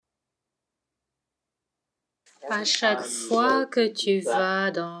À chaque fois que tu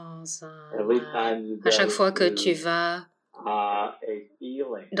vas à chaque fois que tu vas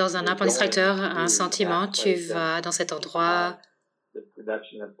dans un arbre distracteur, un sentiment, tu vas dans cet endroit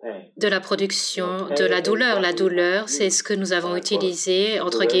de la production de la douleur. La douleur, c'est ce que nous avons utilisé,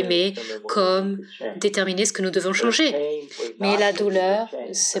 entre guillemets, comme déterminer ce que nous devons changer. Mais la douleur,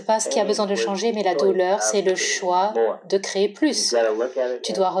 c'est pas ce qui a besoin de changer, mais la douleur, c'est le choix de créer plus.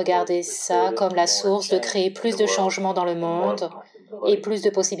 Tu dois regarder ça comme la source de créer plus de changements dans le monde et plus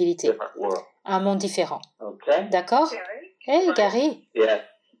de possibilités. Un monde différent. D'accord? Hey, Gary,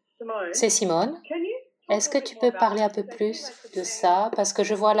 c'est Simone. Est-ce que tu peux parler un peu plus de ça? Parce que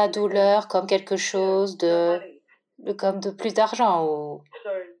je vois la douleur comme quelque chose comme de plus d'argent. Ou...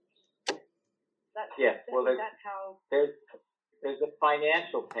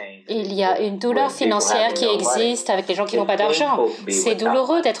 Il y a une douleur financière qui existe avec les gens qui n'ont pas d'argent. C'est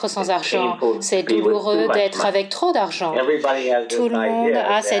douloureux d'être sans argent. C'est douloureux d'être avec trop d'argent. Tout le monde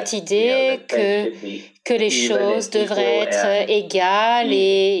a cette idée que les choses devraient être égales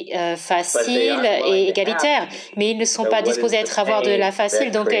et faciles et égalitaires. Mais ils ne sont pas disposés à avoir de la facile.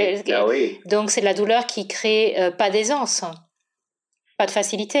 Donc c'est de la douleur qui crée pas d'aisance. Pas de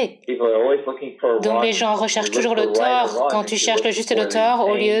facilité. Donc les gens recherchent toujours le tort. Quand tu cherches le juste et le tort,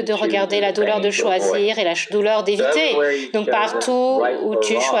 au lieu de regarder la douleur de choisir et la douleur d'éviter. Donc partout où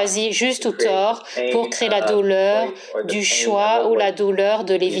tu choisis juste ou tort pour créer la douleur du choix ou la douleur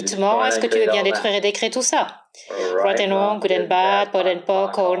de l'évitement, est-ce que tu veux bien détruire et décrire tout ça? Right and wrong, good and bad, pot and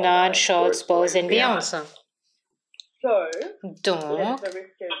pock, all nine, shorts, bows and beyonds.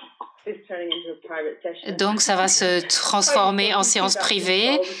 Donc, ça va se transformer en séance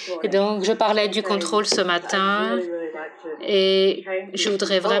privée. Et donc, je parlais du contrôle ce matin et je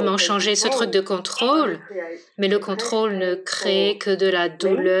voudrais vraiment changer ce truc de contrôle. Mais le contrôle ne crée que de la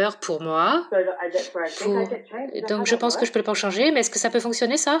douleur pour moi. Donc, je pense que je peux pas changer, mais est-ce que ça peut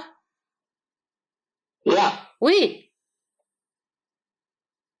fonctionner, ça? Oui.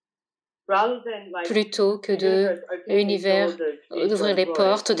 Plutôt que d'ouvrir les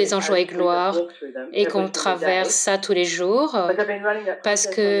portes des anges et gloire et qu'on traverse ça tous les jours. Parce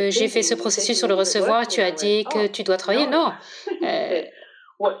que j'ai fait ce processus sur le recevoir, tu as dit que tu dois travailler. Non.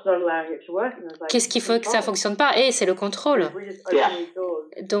 Qu'est-ce qu'il faut que ça ne fonctionne pas? C'est le contrôle.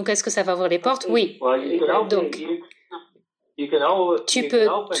 Donc, est-ce que ça va ouvrir les portes? Oui. Donc, tu peux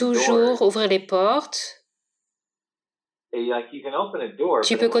toujours ouvrir les portes.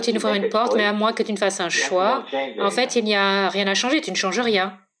 Tu peux continuer d'ouvrir une porte, mais à moins que tu ne fasses un choix. En fait, il n'y a rien à changer, tu ne changes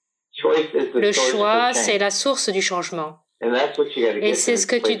rien. Le choix, c'est la source du changement. Et c'est ce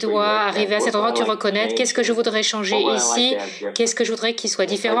que tu dois arriver à cet endroit, tu reconnais qu'est-ce que je voudrais changer ici, qu'est-ce que je voudrais qu'il soit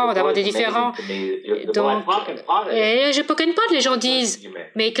différent, d'avoir des différents. Donc, je Pokémon Pot, les gens disent,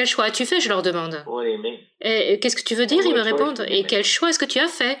 mais quel choix as-tu fait, je leur demande. Et qu'est-ce que tu veux dire, ils me répondent. Et quel choix est-ce que tu as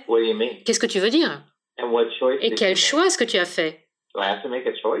fait? Qu'est-ce que tu veux dire? Et quel choix est-ce que tu as fait?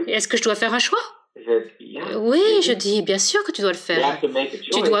 Est-ce que je dois faire un choix? Oui, je dis, bien sûr que tu dois le faire.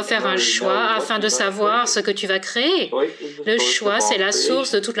 Tu dois faire un choix afin de savoir ce que tu vas créer. Le choix, c'est la source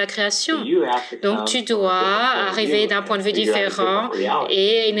de toute la création. Donc, tu dois arriver d'un point de vue différent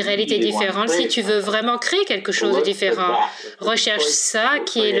et une réalité différente si tu veux vraiment créer quelque chose de différent. Recherche ça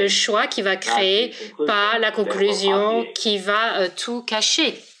qui est le choix qui va créer, pas la conclusion qui va tout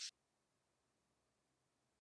cacher.